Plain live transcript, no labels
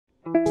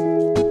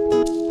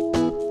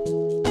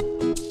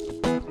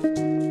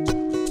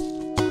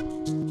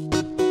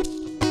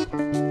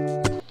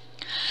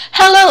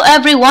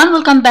everyone,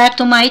 welcome back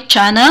to my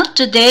channel.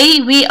 Today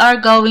we are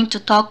going to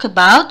talk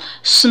about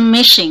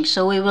smishing.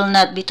 So we will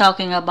not be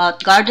talking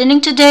about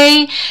gardening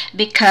today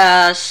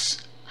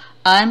because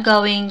I'm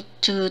going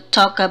to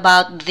talk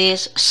about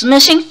this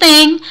smishing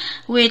thing,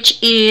 which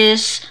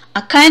is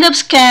a kind of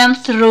scam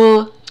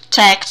through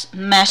text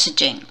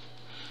messaging.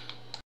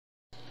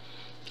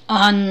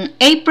 On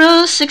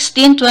April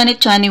 16,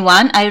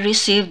 2021, I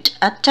received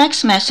a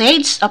text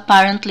message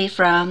apparently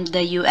from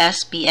the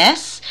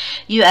USPS.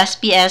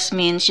 USPS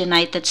means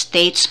United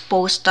States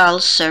Postal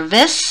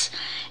Service.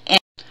 And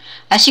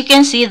as you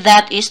can see,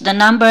 that is the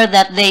number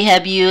that they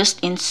have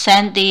used in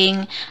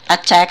sending a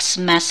text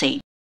message.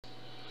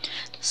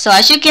 So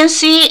as you can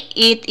see,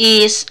 it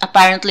is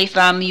apparently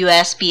from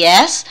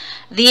USPS.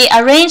 The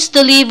arranged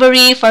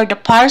delivery for the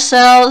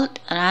parcel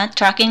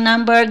tracking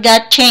number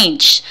got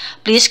changed.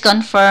 Please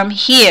confirm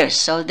here.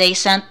 So they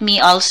sent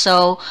me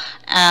also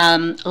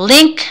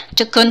link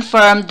to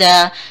confirm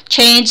the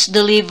changed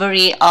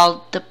delivery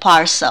of the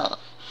parcel.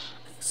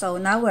 So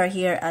now we're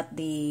here at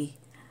the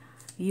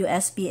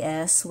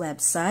USPS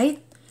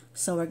website.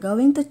 So we're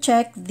going to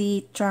check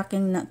the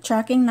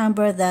tracking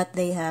number that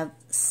they have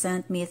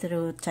sent me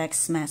through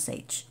text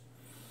message.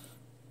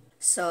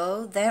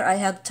 So there I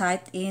have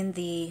typed in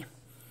the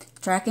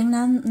tracking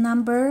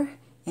number,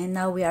 and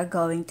now we are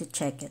going to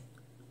check it.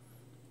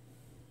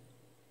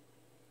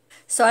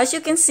 So as you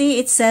can see,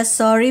 it says,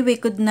 sorry, we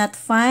could not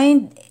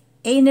find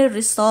any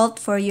result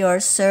for your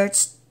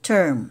search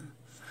term.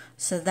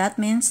 So that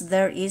means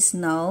there is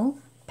no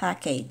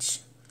package.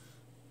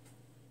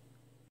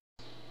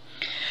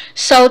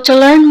 So to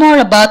learn more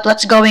about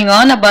what's going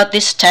on about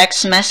this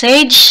text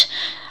message,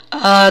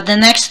 the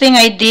next thing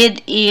I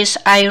did is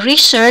I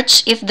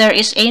researched if there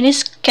is any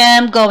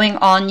scam going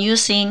on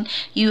using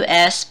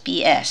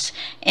USPS,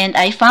 and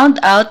I found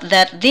out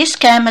that this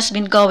scam has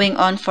been going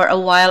on for a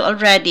while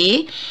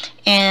already,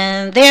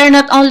 and they are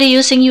not only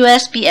using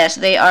USPS,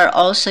 they are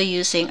also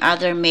using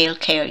other mail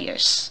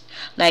carriers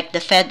like the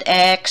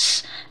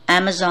FedEx,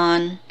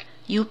 Amazon,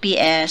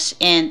 UPS,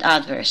 and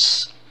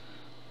others.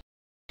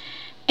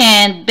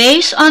 And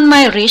based on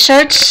my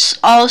research,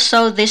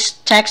 also this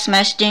text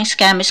messaging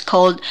scam is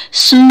called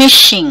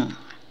smishing.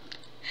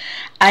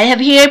 I have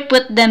here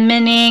put the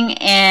meaning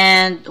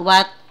and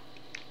what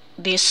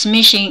this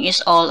smishing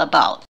is all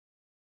about.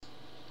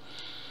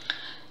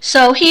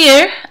 So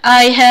here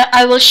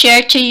I will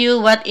share to you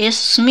what is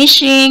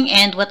smishing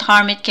and what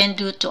harm it can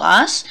do to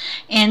us,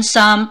 and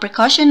some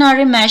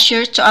precautionary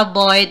measures to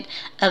avoid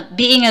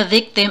being a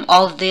victim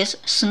of this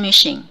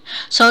smishing.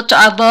 So to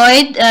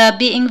avoid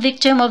being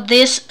victim of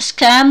this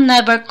scam,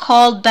 never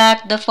call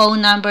back the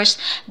phone numbers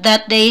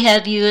that they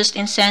have used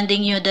in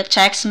sending you the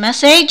text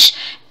message,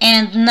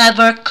 and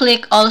never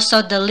click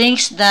also the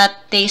links that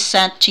they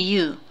sent to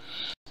you.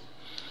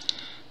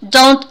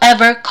 Don't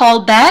ever call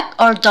back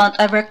or don't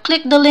ever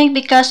click the link,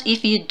 because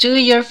if you do,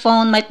 your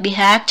phone might be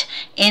hacked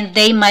and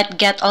they might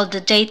get all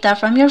the data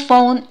from your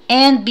phone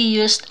and be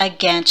used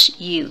against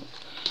you.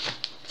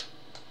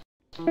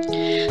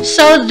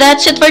 So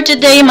that's it for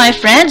today, my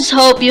friends.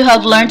 Hope you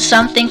have learned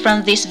something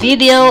from this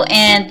video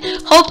and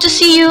hope to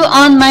see you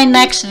on my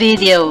next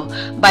video.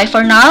 Bye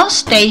for now.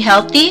 Stay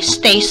healthy,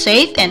 stay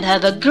safe, and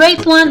have a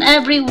great one,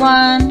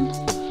 everyone.